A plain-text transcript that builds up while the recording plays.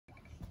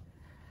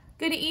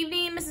Good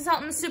evening, Mrs.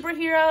 Helton's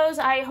Superheroes.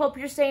 I hope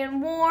you're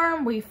staying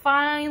warm. We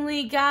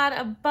finally got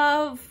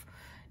above,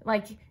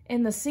 like,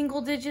 in the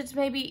single digits,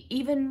 maybe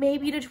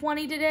to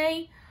 20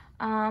 today.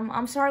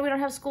 I'm sorry we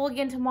don't have school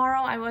again tomorrow.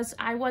 I was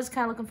kind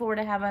of looking forward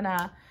to having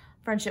a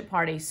friendship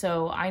party,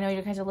 so I know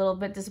you're guys a little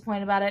bit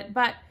disappointed about it.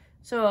 But,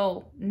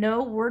 so,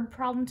 no word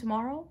problem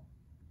tomorrow?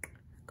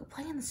 Go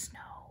play in the snow.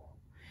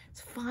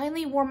 It's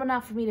finally warm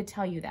enough for me to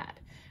tell you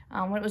that.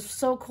 When it was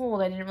so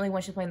cold, I didn't really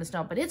want you to play in the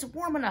snow, but it's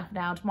warm enough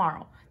now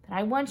tomorrow that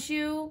I want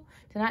you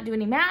to not do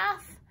any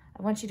math.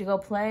 I want you to go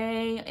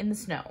play in the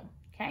snow,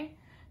 okay?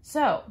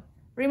 So,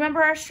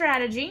 remember our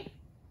strategy.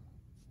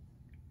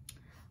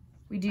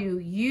 We do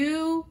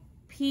U,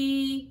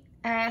 P,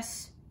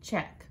 S,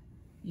 check.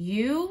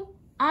 U,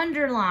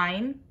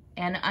 underline,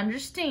 and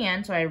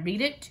understand, so I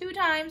read it 2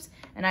 times,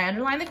 and I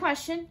underline the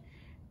question.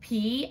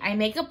 P, I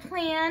make a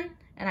plan,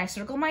 and I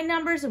circle my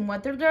numbers and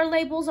what their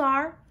labels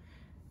are.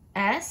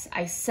 S,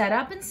 I set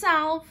up and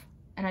solve,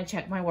 and I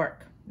check my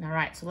work. All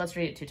right, so let's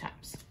read it 2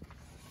 times.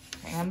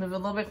 Okay, I'm gonna move a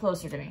little bit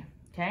closer to me,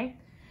 okay?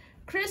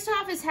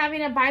 Krisoff is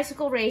having a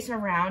bicycle race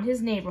around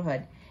his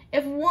neighborhood.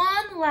 If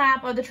one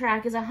lap of the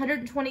track is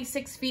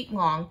 126 feet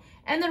long,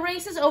 and the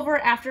race is over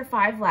after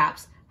 5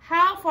 laps,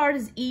 how far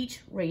does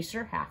each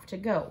racer have to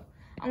go?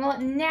 I'm gonna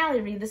let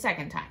Nally read the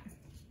second time.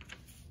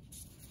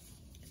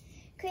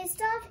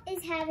 Krisoff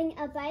is having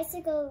a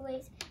bicycle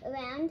race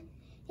around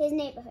his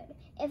neighborhood.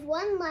 If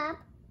one lap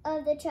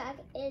of the track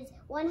is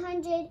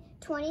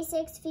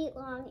 126 feet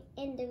long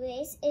and the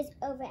race is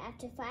over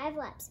after 5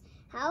 laps,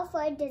 how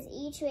far does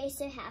each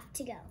racer have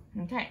to go?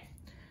 Okay,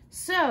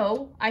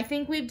 so I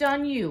think we've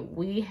done U.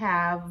 We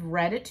have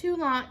read it 2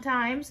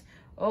 times.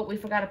 Oh, we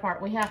forgot a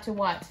part. We have to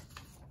what?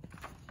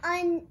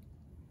 Underline?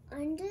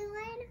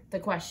 The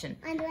question.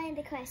 Underline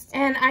the question.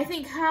 And I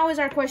think how is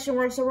our question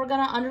work, so we're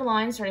gonna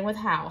underline starting with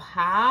how.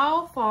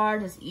 How far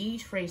does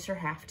each racer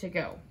have to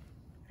go?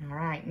 All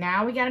right,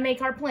 now we gotta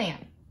make our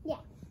plan. Yeah.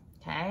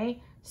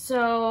 Okay,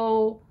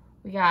 so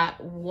we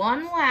got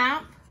 1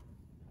 lap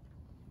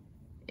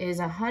is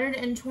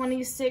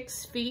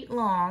 126 feet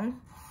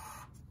long.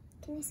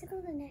 Can we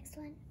circle the next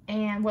one?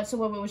 And what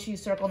would you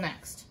circle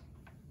next?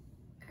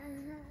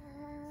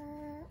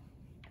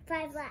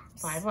 5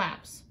 laps. 5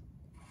 laps.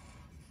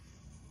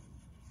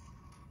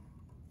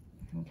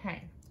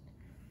 Okay.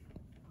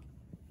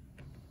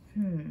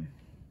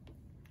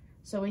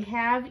 So we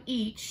have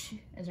each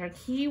as our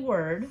key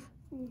word.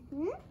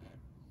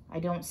 I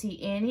don't see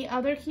any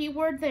other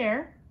keyword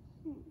there.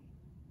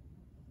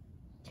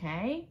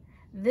 Okay.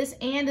 This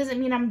and doesn't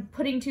mean I'm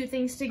putting 2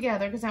 things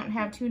together because I don't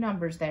have 2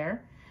 numbers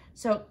there.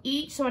 So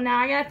each, so now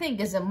I gotta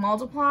think, is it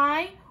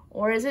multiply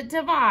or is it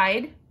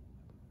divide?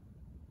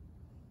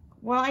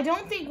 Well, I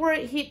don't think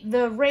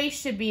the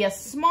race should be a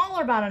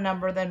smaller amount of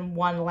number than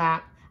 1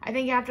 lap. I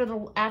think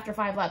after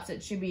 5 laps,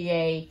 it should be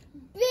a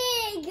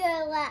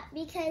bigger lap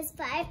because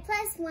 5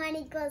 plus 1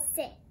 equals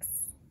 6.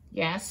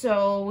 Yeah,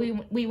 so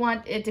we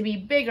want it to be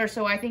bigger,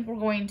 so I think we're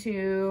going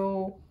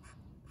to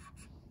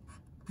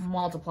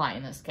multiply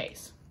in this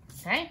case,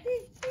 okay?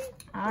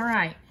 All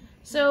right,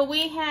 so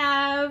we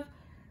have,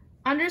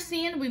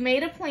 understand, we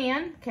made a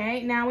plan,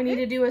 okay? Now we need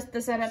to do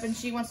the setup, and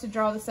she wants to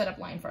draw the setup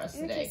line for us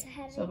today.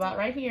 So about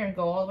right here and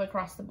go all the way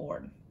across the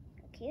board.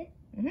 Okay.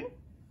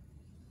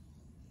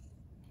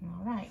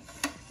 All right,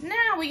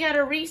 now we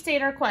gotta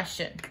restate our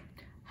question.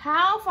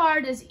 How far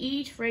does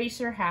each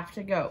racer have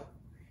to go?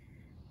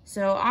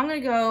 So I'm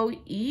gonna go,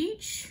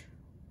 each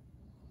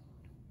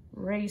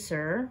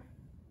racer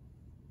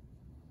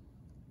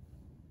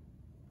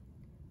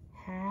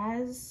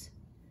has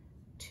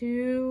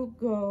to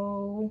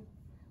go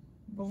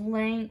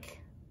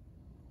blank,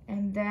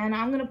 and then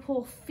I'm gonna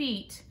pull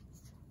feet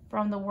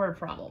from the word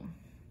problem.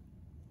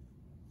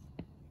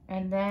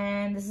 And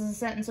then this is a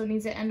sentence, so it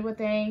needs to end with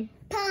a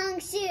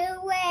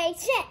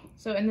punctuation.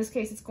 So in this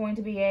case, it's going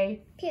to be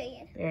a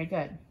period. Very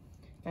good.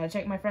 Gotta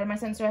check my front of my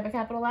sentence. Do I have a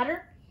capital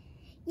letter?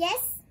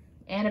 Yes.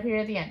 And a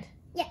period at the end?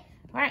 Yeah.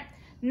 All right.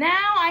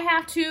 Now I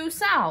have to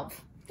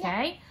solve,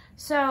 okay? Yeah.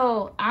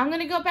 So I'm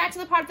gonna go back to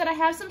the part that I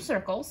have some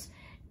circles.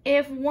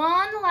 If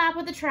 1 lap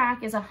of the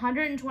track is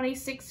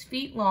 126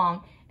 feet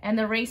long and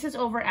the race is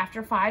over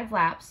after 5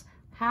 laps,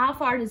 how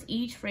far does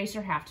each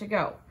racer have to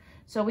go?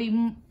 So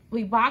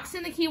we boxed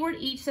in the keyword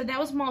each, so that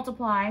was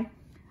multiply.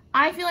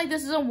 I feel like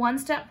this is a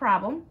 1-step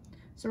problem.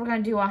 So we're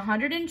gonna do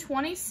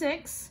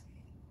 126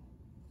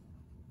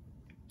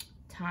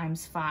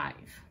 times 5.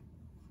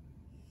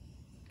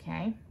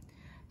 Okay,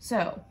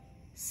 so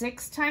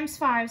 6 times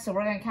 5, so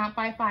we're gonna count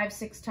by 5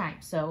 6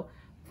 times. So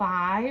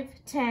 5,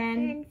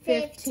 10,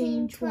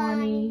 15,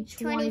 20,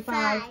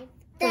 25,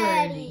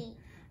 30.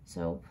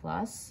 So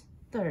plus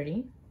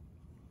 30.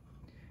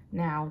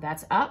 Now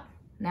that's up.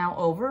 Now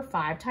over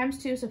 5 times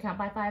 2, so count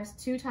by 5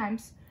 2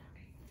 times.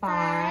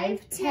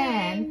 5,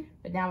 10,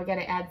 but now we got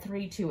to add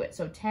 3 to it.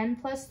 So 10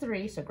 plus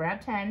 3, so grab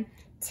 10.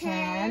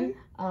 10,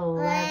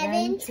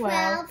 11,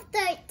 12,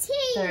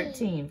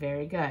 13.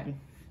 Very good.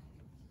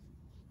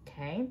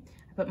 Okay,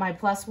 I put my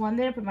plus 1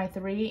 there, put my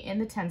 3 in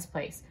the tens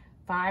place.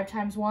 5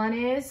 times 1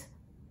 is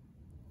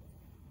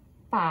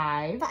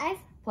 5. 5.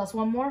 Plus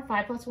one more.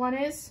 5 plus 1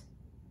 is?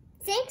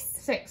 6.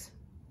 6.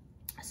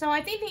 So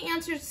I think the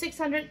answer is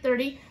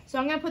 630. So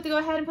I'm going to go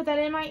ahead and put that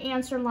in my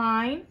answer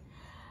line.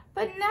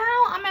 But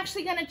now I'm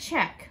actually going to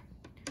check.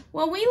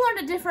 Well, we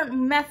learned a different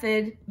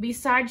method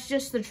besides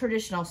just the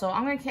traditional. So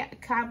I'm going to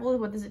calculate,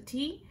 what is it,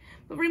 T?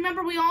 But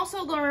remember, we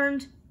also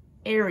learned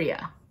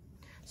area.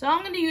 So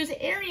I'm going to use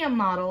area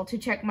model to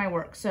check my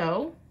work.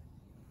 So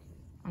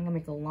I'm going to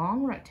make a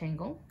long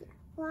rectangle.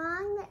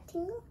 Long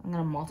rectangle. I'm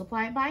going to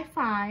multiply it by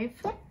 5.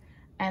 Yep.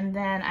 And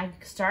then I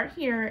start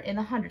here in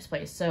the hundreds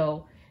place.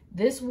 So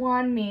this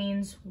one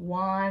means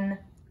 100.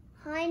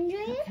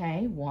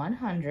 Okay,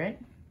 100.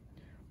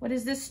 What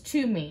does this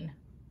 2 mean?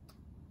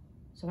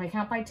 So if I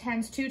count by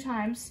tens 2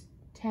 times,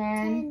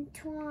 10.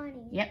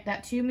 20. Yep,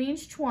 that 2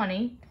 means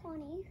 20.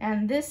 20.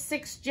 And this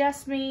 6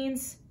 just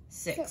means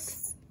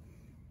 6.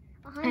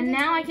 And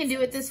now I can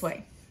do it this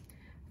way.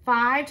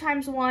 5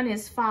 times 1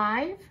 is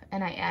 5,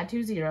 and I add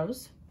 2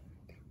 zeros.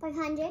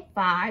 500.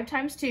 5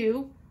 times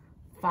 2,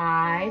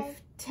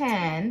 5,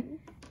 10,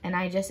 and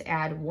I just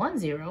add 1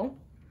 0.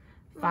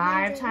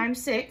 5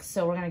 times 6,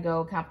 so we're going to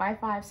go count by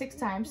 5 6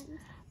 times.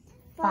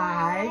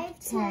 5,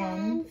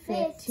 10,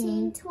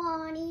 15,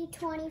 20,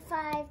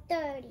 25,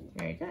 30.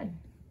 Very good,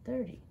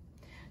 30.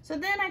 So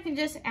then I can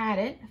just add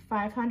it,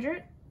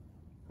 500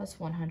 plus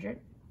 100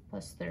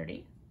 plus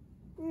 30.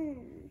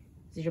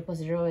 0 plus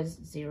 0 is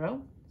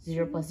 0.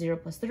 0 plus 0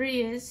 plus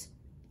 3 is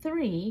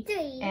 3.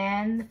 3.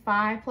 And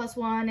 5 plus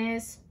 1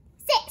 is?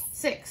 6.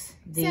 6.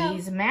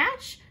 These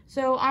match.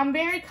 So I'm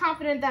very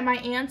confident that my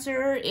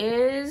answer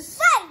is?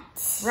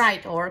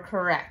 Right or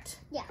correct.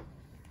 Yeah.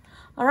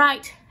 All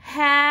right.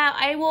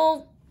 I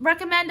will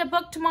recommend a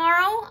book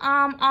tomorrow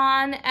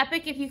on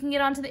Epic if you can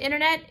get onto the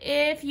internet.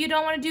 If you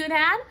don't want to do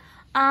that,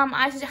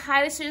 I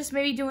highly suggest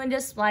maybe doing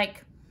just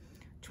like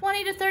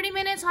 20 to 30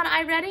 minutes on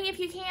iReady if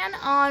you can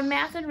on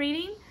math and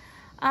reading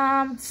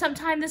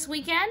sometime this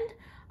weekend.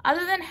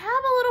 Other than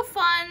have a little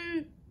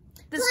fun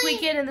this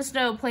weekend in the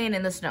snow, playing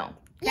in the snow.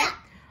 Okay? Yeah.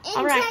 And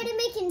all right.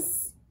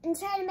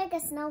 try to make a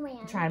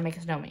snowman. Try to make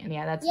a snowman.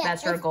 Yeah,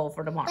 that's your goal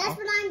for tomorrow. That's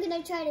what I'm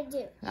going to try to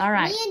do. All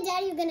right. Me and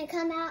Daddy are going to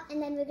come out,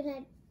 and then we're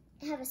going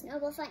to have a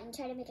snowball fight and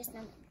try to make a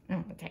snowman.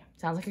 Okay,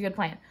 sounds like a good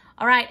plan.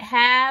 All right,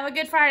 have a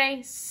good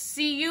Friday.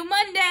 See you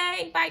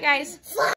Monday. Bye, guys.